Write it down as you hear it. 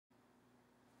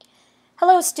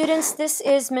Hello students, this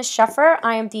is Ms. Sheffer.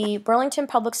 I am the Burlington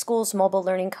Public School's mobile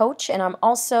learning coach, and I'm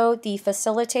also the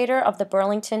facilitator of the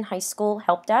Burlington High School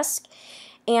Help Desk.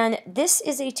 And this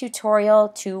is a tutorial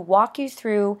to walk you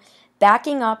through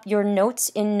backing up your notes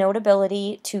in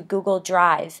Notability to Google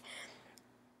Drive.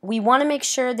 We want to make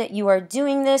sure that you are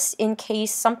doing this in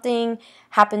case something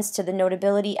happens to the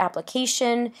Notability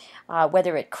application,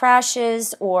 whether it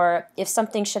crashes or if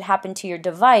something should happen to your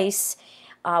device.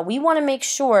 We want to make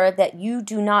sure that you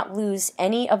do not lose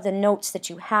any of the notes that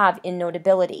you have in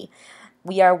Notability.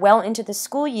 We are well into the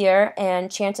school year,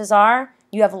 and chances are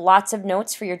you have lots of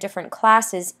notes for your different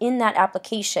classes in that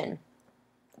application.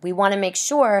 We want to make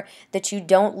sure that you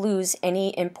don't lose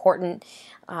any important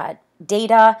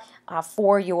data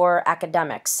for your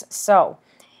academics. So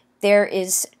there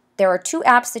are two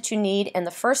apps that you need, and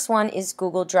the first one is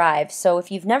Google Drive. So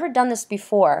if you've never done this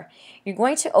before, you're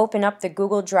going to open up the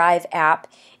Google Drive app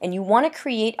and you want to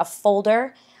create a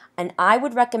folder, and I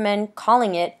would recommend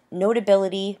calling it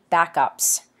Notability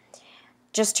Backups.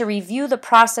 Just to review the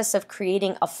process of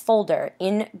creating a folder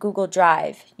in Google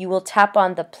Drive, you will tap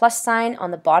on the plus sign on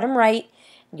the bottom right,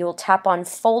 you'll tap on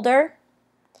Folder,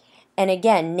 and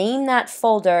again, name that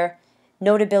folder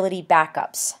Notability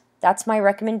Backups. That's my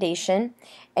recommendation,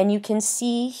 and you can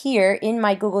see here in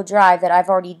my Google Drive that I've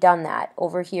already done that.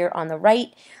 Over here on the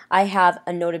right, I have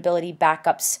a Notability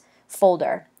Backups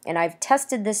folder, and I've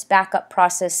tested this backup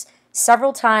process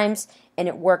several times and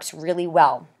it works really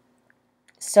well.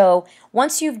 So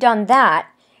once you've done that,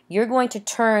 you're going to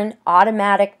turn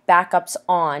automatic backups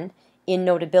on in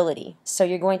Notability. So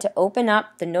you're going to open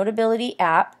up the Notability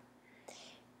app,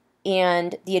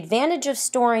 and the advantage of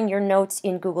storing your notes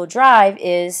in Google Drive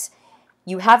is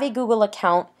you have a Google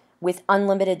account with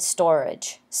unlimited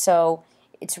storage. So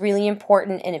it's really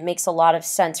important, and it makes a lot of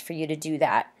sense for you to do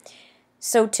that.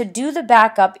 So to do the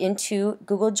backup into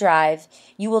Google Drive,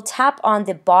 you will tap on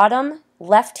the bottom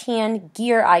left-hand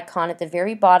gear icon at the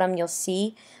very bottom. You'll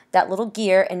see that little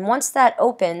gear, and once that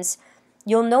opens,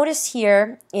 you'll notice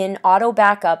here in Auto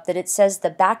Backup that it says the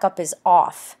backup is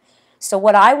off. So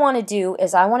what I want to do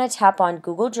is I want to tap on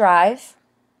Google Drive,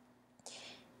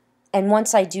 and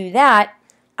once I do that,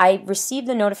 I receive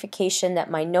the notification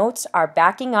that my notes are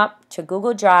backing up to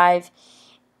Google Drive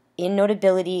in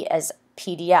Notability as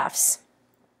PDFs.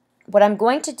 What I'm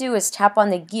going to do is tap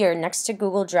on the gear next to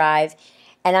Google Drive,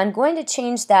 and I'm going to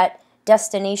change that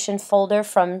destination folder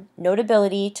from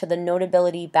Notability to the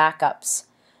Notability Backups.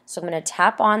 So I'm going to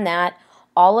tap on that.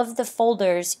 All of the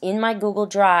folders in my Google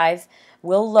Drive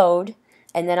will load,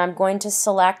 and then I'm going to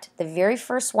select the very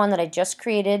first one that I just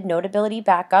created, Notability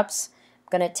Backups.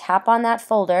 I'm going to tap on that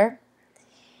folder,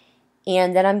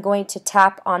 and then I'm going to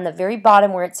tap on the very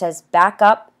bottom where it says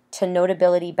Backup to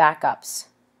Notability Backups.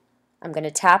 I'm going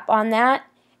to tap on that,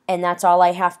 and that's all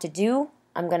I have to do.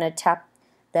 I'm going to tap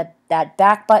that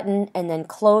back button and then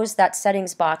close that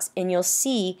settings box, and you'll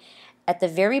see at the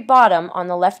very bottom on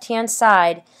the left-hand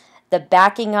side the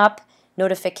backing up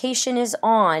notification is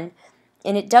on,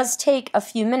 and it does take a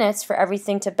few minutes for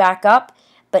everything to back up,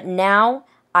 but now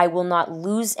I will not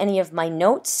lose any of my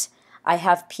notes. I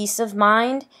have peace of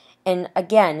mind, and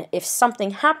again, if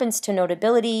something happens to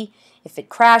Notability, if it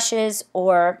crashes,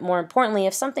 or more importantly,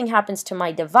 if something happens to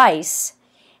my device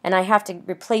and I have to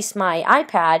replace my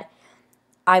iPad,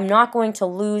 I'm not going to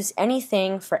lose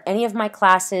anything for any of my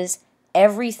classes.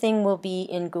 Everything will be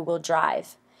in Google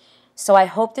Drive. So I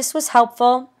hope this was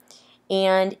helpful,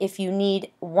 and if you need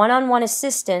one-on-one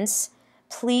assistance,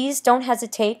 please don't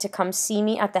hesitate to come see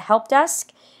me at the help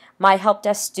desk. My help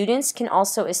desk students can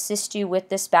also assist you with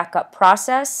this backup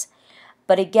process.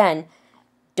 But again,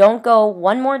 don't go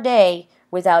one more day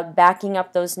without backing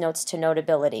up those notes to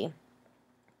Notability.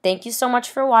 Thank you so much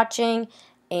for watching,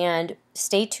 and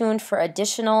stay tuned for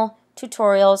additional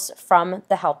tutorials from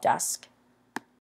the help desk.